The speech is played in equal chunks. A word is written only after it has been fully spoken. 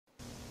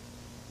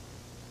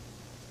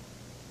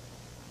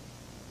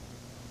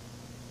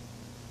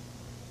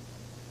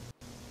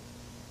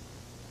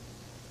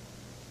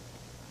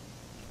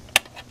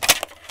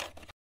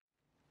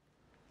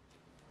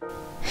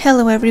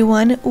Hello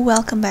everyone,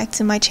 welcome back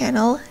to my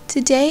channel.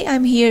 Today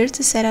I'm here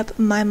to set up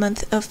my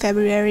month of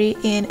February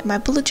in my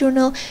bullet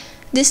journal.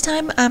 This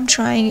time I'm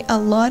trying a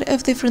lot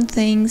of different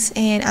things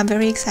and I'm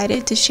very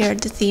excited to share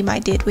the theme I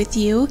did with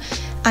you.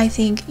 I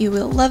think you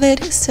will love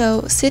it,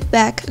 so sit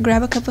back,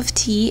 grab a cup of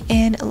tea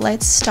and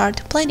let's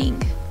start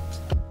planning.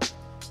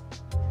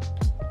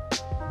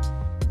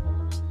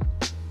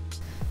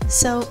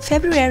 So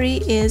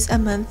February is a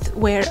month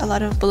where a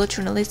lot of bullet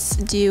journalists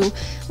do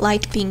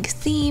light pink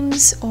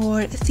themes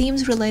or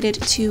themes related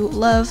to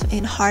love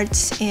and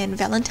hearts and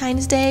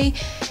Valentine's Day,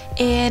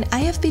 and I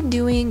have been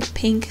doing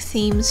pink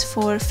themes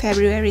for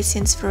February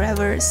since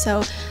forever,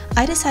 so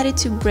I decided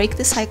to break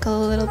the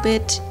cycle a little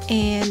bit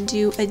and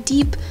do a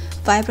deep,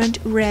 vibrant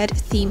red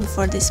theme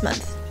for this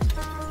month.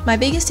 My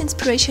biggest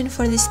inspiration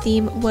for this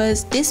theme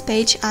was this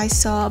page I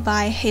saw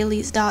by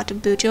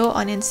Hailey's.bujo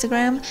on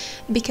Instagram,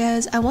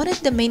 because I wanted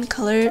the main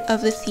color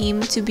of the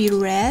theme to be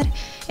red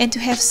and to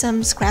have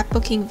some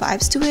scrapbooking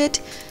vibes to it,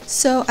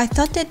 so I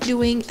thought that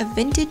doing a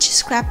vintage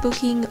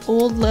scrapbooking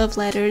old love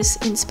letters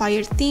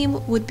inspired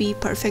theme would be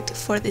perfect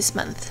for this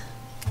month.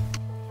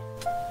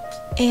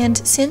 And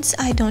since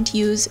I don't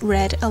use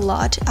red a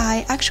lot,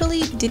 I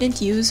actually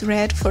didn't use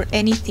red for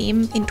any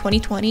theme in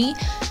 2020.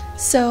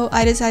 So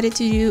I decided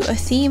to do a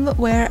theme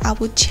where I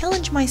would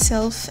challenge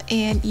myself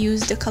and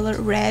use the color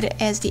red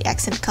as the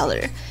accent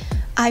color.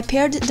 I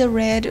paired the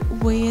red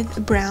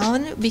with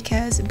brown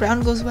because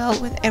brown goes well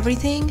with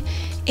everything,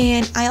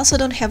 and I also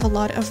don't have a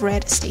lot of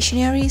red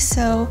stationery,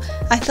 so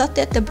I thought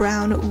that the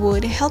brown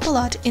would help a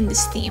lot in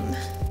this theme.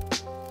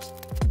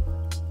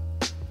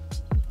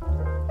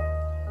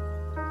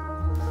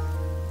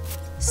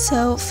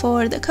 So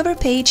for the cover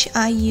page,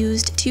 I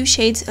used 2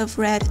 shades of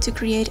red to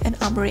create an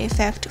ombre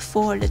effect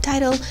for the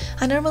title.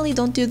 I normally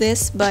don't do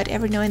this, but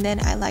every now and then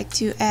I like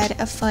to add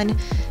a fun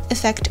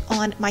effect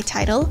on my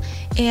title.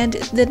 And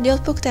the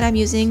notebook that I'm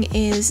using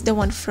is the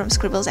one from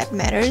Scribbles at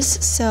Matters,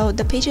 so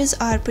the pages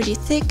are pretty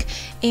thick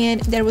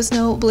and there was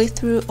no bleed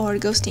through or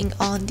ghosting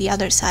on the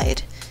other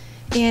side.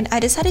 And I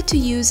decided to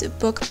use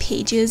book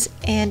pages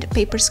and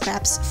paper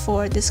scraps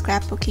for the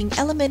scrapbooking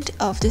element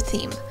of the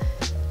theme.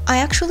 I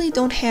actually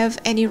don't have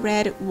any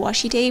red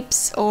washi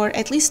tapes, or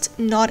at least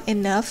not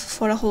enough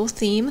for a whole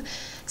theme,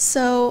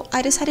 so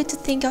I decided to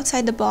think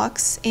outside the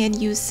box and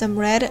use some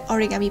red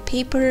origami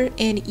paper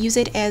and use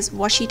it as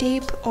washi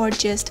tape or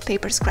just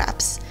paper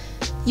scraps.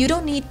 You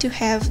don't need to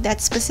have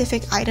that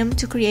specific item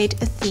to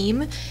create a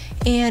theme,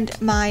 and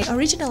my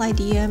original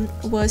idea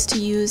was to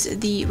use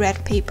the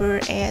red paper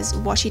as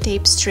washi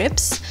tape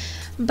strips,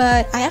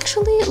 but I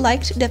actually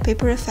liked the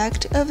paper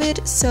effect of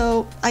it,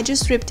 so I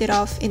just ripped it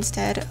off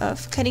instead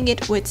of cutting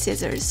it with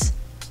scissors.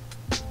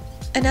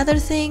 Another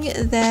thing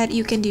that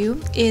you can do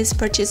is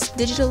purchase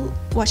digital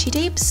washi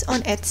tapes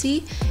on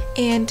Etsy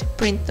and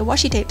print the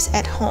washi tapes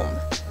at home.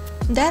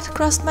 That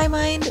crossed my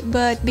mind,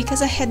 but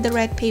because I had the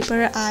red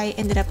paper, I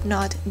ended up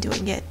not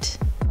doing it.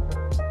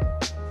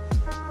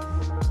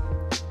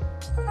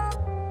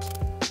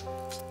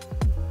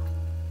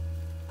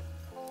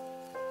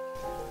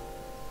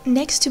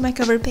 Next to my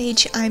cover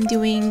page, I'm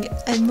doing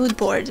a mood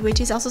board,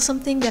 which is also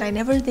something that I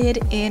never did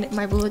in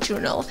my bullet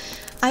journal.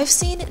 I've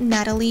seen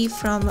Natalie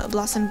from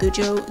Blossom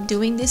Bujo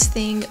doing this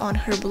thing on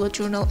her bullet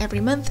journal every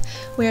month,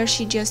 where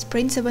she just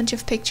prints a bunch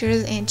of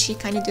pictures and she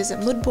kind of does a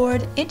mood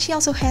board, and she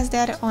also has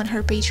that on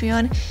her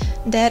Patreon.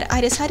 That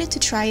I decided to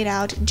try it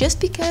out just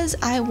because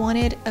I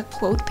wanted a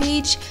quote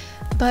page,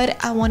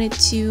 but I wanted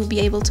to be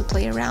able to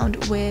play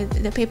around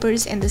with the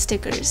papers and the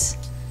stickers.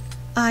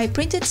 I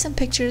printed some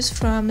pictures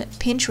from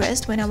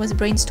Pinterest when I was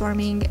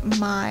brainstorming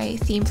my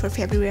theme for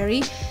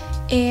February,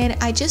 and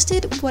I just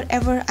did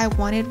whatever I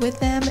wanted with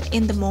them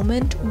in the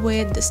moment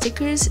with the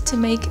stickers to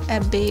make a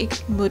big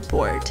mood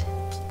board.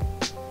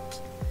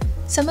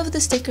 Some of the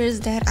stickers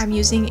that I'm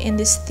using in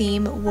this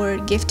theme were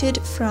gifted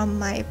from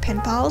my pen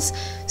pals,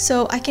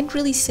 so I can't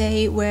really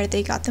say where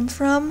they got them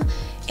from,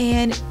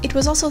 and it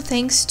was also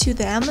thanks to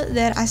them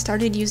that I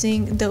started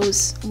using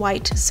those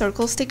white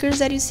circle stickers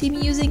that you see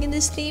me using in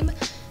this theme.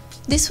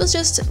 This was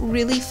just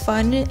really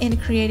fun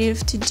and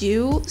creative to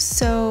do,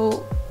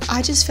 so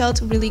I just felt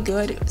really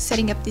good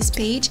setting up this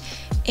page,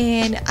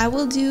 and I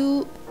will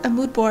do a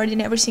mood board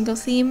in every single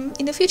theme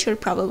in the future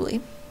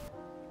probably.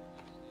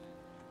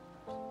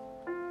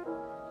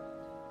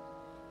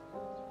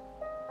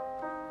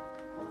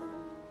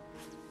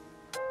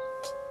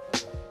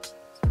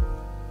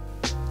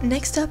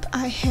 Next up,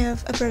 I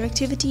have a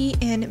productivity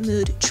and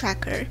mood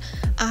tracker.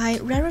 I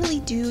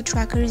rarely do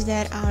trackers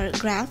that are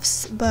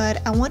graphs,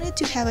 but I wanted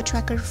to have a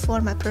tracker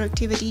for my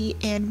productivity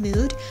and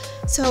mood,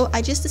 so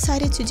I just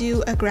decided to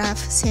do a graph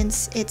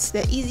since it's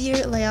the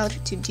easier layout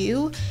to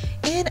do,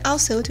 and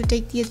also to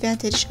take the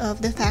advantage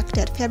of the fact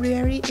that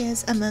February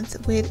is a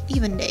month with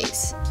even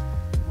days.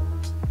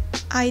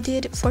 I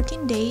did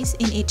 14 days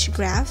in each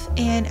graph,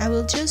 and I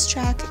will just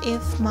track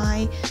if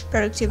my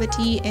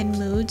productivity and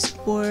moods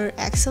were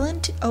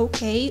excellent,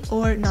 okay,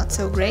 or not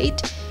so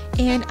great,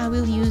 and I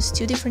will use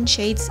 2 different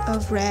shades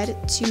of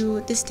red to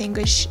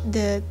distinguish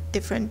the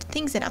different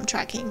things that I'm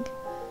tracking.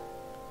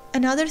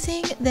 Another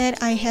thing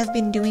that I have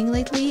been doing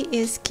lately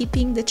is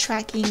keeping the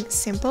tracking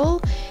simple,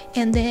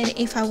 and then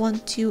if I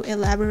want to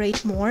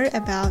elaborate more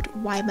about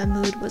why my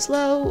mood was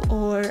low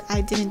or I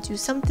didn't do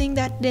something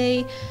that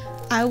day,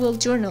 I will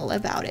journal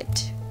about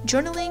it.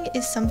 Journaling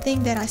is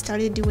something that I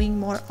started doing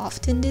more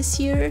often this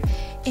year,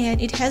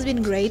 and it has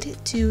been great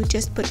to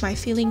just put my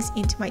feelings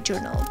into my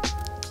journal.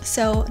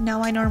 So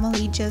now I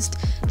normally just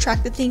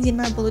track the things in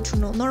my bullet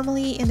journal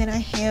normally, and then I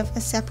have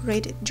a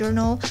separate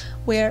journal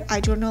where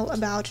I journal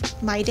about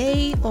my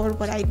day or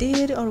what I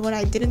did or what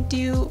I didn't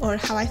do or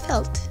how I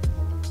felt.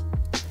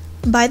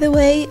 By the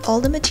way, all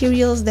the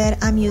materials that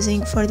I'm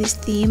using for this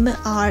theme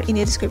are in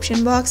the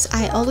description box.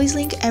 I always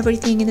link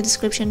everything in the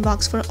description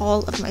box for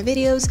all of my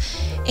videos,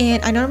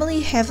 and I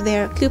normally have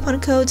their coupon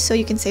code so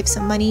you can save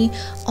some money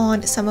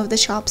on some of the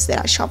shops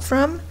that I shop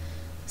from.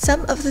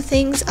 Some of the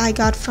things I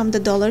got from the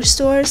dollar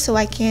store, so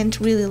I can't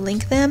really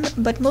link them,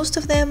 but most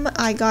of them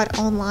I got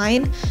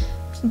online.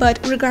 But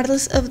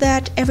regardless of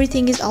that,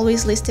 everything is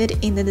always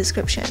listed in the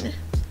description.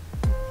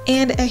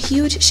 And a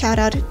huge shout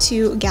out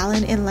to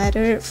Gallon and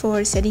Leather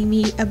for sending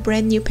me a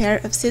brand new pair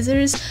of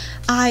scissors.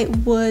 I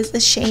was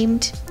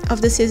ashamed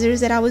of the scissors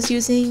that I was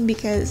using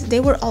because they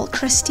were all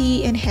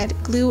crusty and had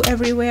glue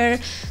everywhere.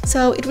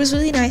 So it was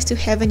really nice to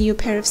have a new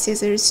pair of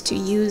scissors to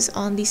use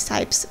on these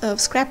types of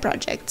scrap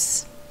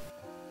projects.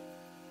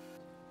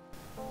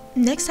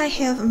 Next, I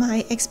have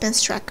my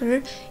expense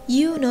tracker.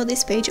 You know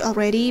this page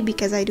already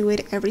because I do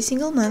it every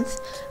single month.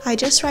 I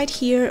just write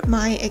here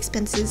my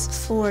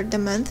expenses for the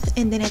month,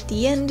 and then at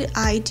the end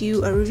I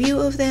do a review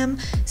of them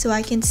so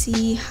I can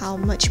see how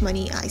much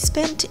money I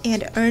spent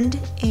and earned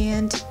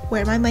and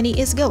where my money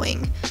is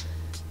going.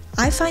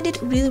 I find it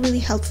really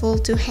helpful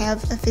to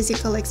have a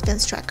physical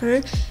expense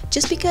tracker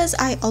just because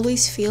I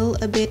always feel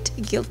a bit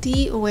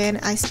guilty when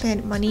I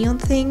spend money on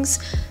things.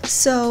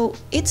 So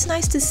it's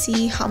nice to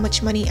see how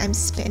much money I'm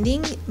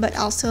spending, but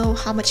also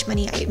how much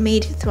money I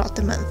made throughout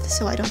the month,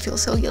 so I don't feel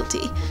so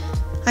guilty.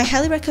 I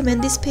highly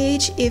recommend this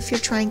page if you're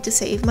trying to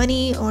save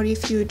money or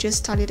if you just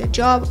started a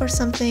job or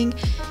something.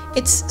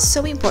 It's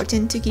so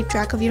important to keep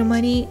track of your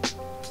money.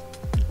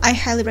 I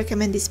highly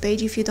recommend this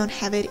page if you don't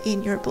have it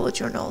in your bullet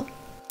journal.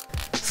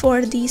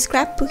 For the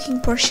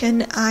scrapbooking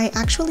portion, I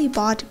actually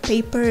bought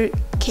paper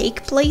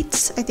cake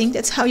plates, I think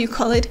that's how you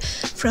call it,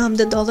 from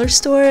the dollar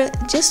store,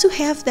 just to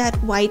have that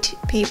white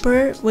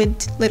paper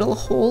with little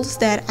holes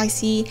that I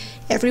see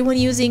everyone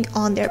using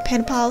on their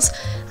pen pals.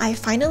 I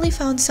finally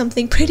found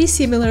something pretty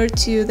similar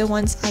to the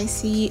ones I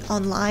see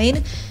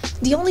online.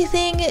 The only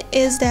thing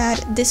is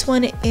that this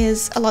one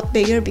is a lot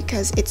bigger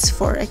because it's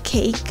for a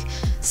cake.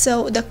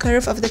 So the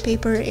curve of the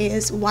paper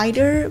is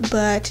wider,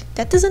 but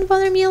that doesn't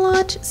bother me a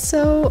lot,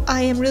 so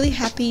I am really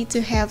happy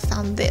to have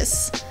found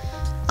this.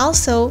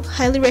 Also,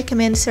 highly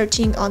recommend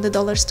searching on the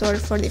dollar store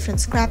for different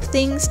scrap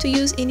things to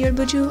use in your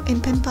buju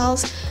and pen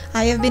pals.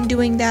 I have been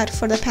doing that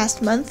for the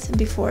past month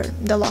before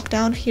the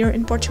lockdown here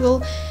in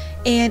Portugal,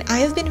 and I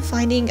have been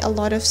finding a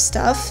lot of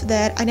stuff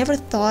that I never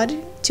thought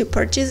to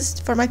purchase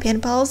for my pen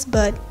pals,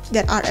 but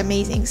that are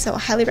amazing, so I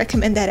highly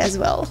recommend that as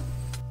well.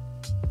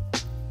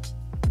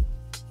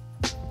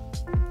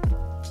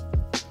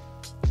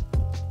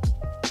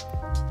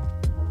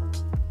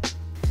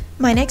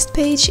 My next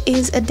page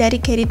is a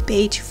dedicated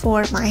page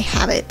for my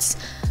habits.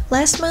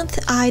 Last month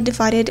I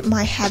divided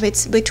my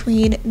habits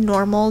between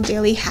normal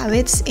daily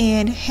habits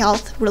and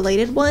health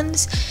related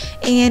ones,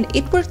 and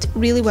it worked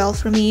really well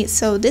for me,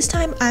 so this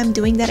time I'm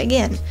doing that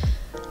again.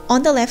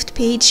 On the left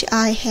page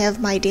I have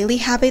my daily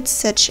habits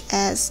such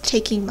as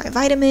taking my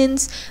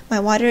vitamins, my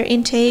water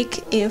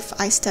intake, if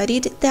I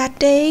studied that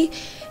day,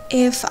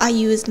 if I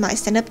used my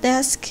stand-up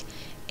desk,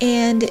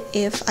 and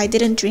if I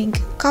didn't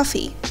drink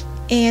coffee.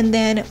 And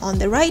then on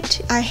the right,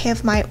 I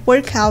have my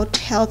workout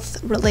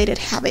health related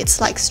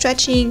habits like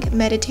stretching,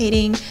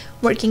 meditating,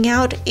 working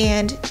out,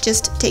 and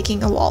just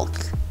taking a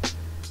walk.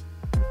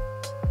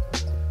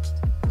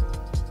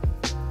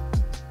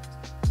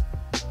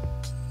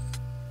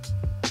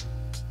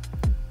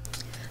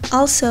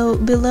 Also,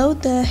 below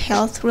the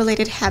health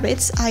related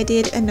habits, I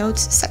did a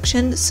notes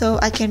section so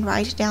I can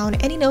write down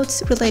any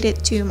notes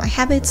related to my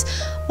habits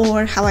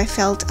or how I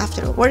felt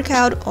after a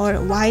workout or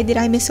why did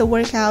I miss a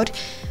workout.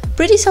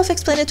 Pretty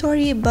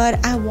self-explanatory,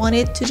 but I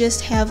wanted to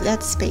just have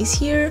that space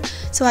here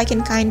so I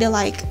can kind of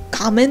like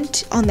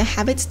comment on the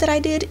habits that I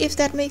did, if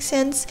that makes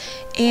sense.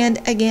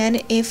 And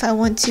again, if I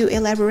want to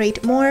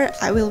elaborate more,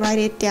 I will write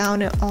it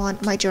down on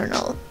my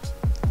journal.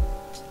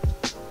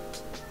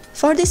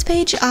 For this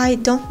page, I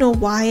don't know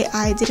why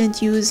I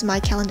didn't use my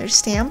calendar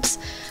stamps,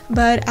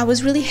 but I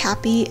was really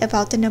happy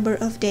about the number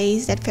of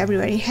days that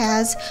February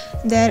has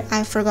that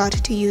I forgot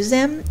to use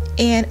them,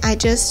 and I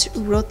just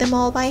wrote them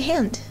all by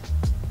hand.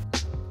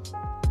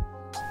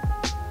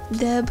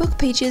 The book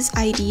pages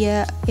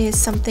idea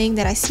is something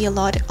that I see a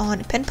lot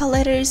on pen pal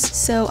letters,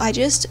 so I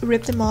just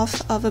ripped them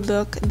off of a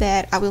book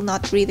that I will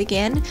not read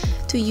again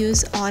to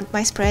use on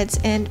my spreads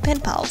and pen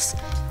pals.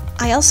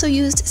 I also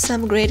used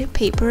some grid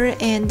paper,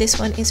 and this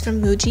one is from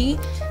Muji,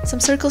 some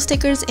circle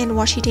stickers and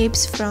washi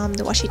tapes from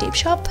the washi tape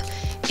shop,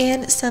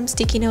 and some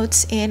sticky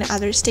notes and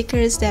other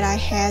stickers that I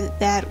had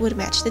that would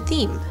match the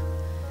theme.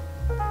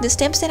 The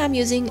stamps that I'm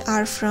using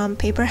are from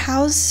Paper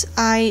House.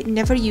 I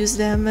never use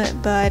them,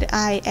 but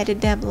I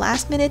added them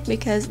last minute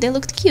because they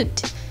looked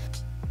cute.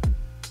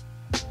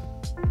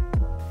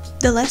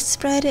 The last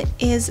spread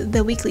is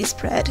the weekly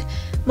spread,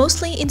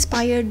 mostly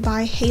inspired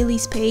by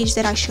Haley's page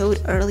that I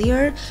showed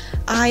earlier.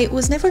 I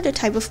was never the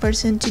type of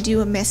person to do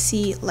a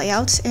messy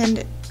layout,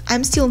 and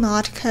I'm still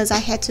not, because I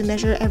had to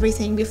measure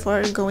everything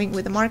before going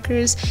with the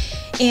markers.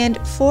 And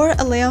for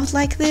a layout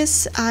like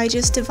this, I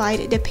just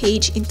divide the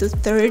page into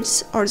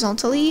thirds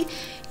horizontally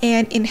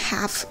and in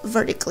half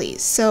vertically.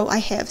 So I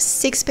have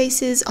 6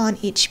 spaces on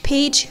each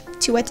page,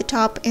 2 at the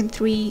top and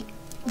 3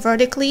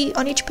 vertically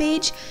on each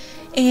page.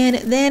 And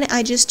then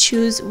I just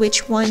choose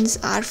which ones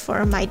are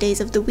for my days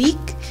of the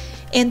week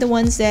and the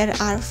ones that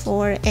are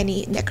for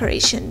any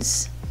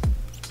decorations.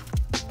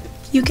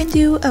 You can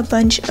do a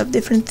bunch of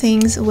different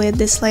things with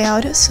this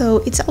layout, so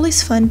it's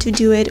always fun to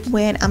do it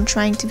when I'm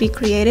trying to be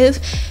creative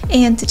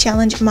and to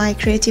challenge my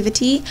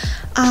creativity.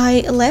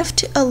 I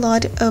left a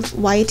lot of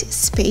white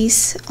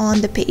space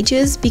on the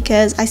pages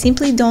because I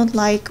simply don't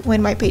like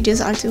when my pages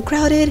are too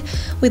crowded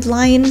with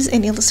lines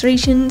and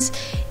illustrations,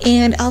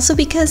 and also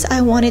because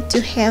I wanted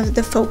to have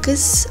the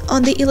focus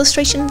on the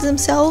illustrations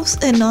themselves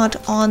and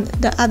not on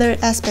the other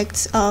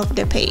aspects of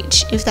the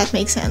page, if that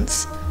makes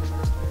sense.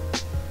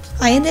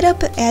 I ended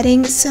up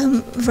adding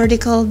some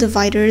vertical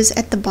dividers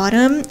at the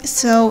bottom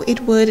so it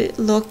would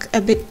look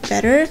a bit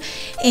better,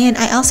 and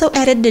I also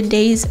added the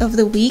days of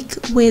the week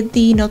with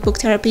the Notebook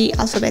Therapy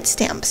alphabet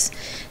stamps.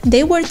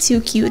 They were too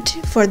cute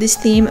for this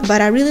theme,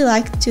 but I really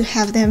liked to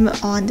have them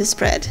on the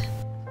spread.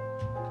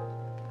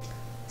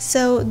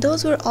 So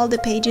those were all the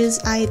pages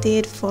I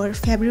did for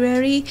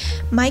February.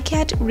 My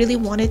cat really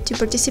wanted to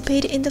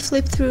participate in the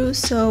flip through,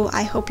 so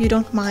I hope you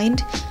don't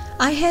mind.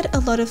 I had a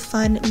lot of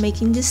fun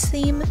making this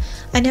theme.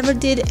 I never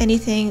did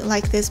anything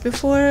like this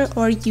before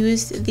or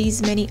used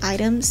these many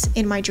items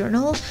in my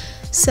journal,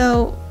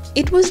 so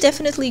it was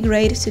definitely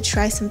great to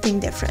try something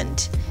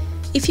different.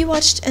 If you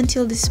watched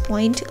until this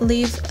point,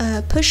 leave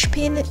a push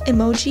pin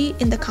emoji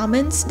in the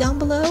comments down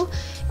below,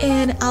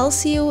 and I'll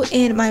see you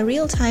in my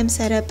real-time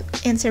setup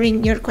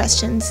answering your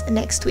questions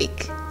next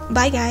week.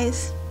 Bye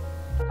guys!